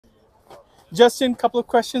Justin, couple of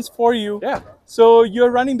questions for you. Yeah. So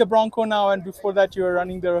you're running the Bronco now, and before that you were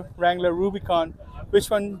running the Wrangler Rubicon. Which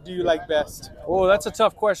one do you like best? Oh, that's a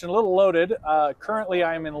tough question. A little loaded. Currently,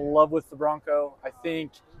 I'm in love with the Bronco. I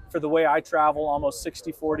think for the way I travel, almost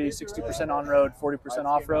 60-40, 60% on-road, 40%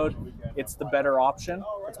 off-road, it's the better option.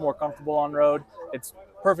 It's more comfortable on-road. It's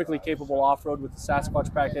perfectly capable off-road with the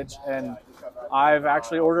Sasquatch package, and I've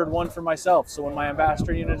actually ordered one for myself. So when my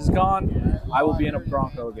Ambassador unit is gone, I will be in a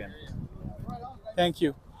Bronco again. Thank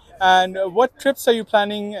you. And what trips are you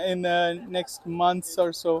planning in the next months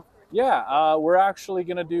or so? Yeah, we're actually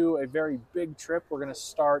going to do a very big trip. We're going to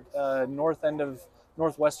start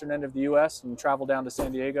northwestern end of the U.S. and travel down to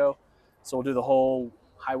San Diego. So we'll do the whole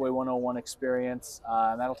Highway 101 experience,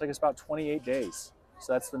 and that'll take us about 28 days.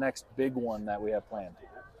 So that's the next big one that we have planned.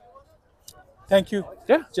 Thank you,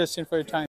 Yeah. Justin, for your time.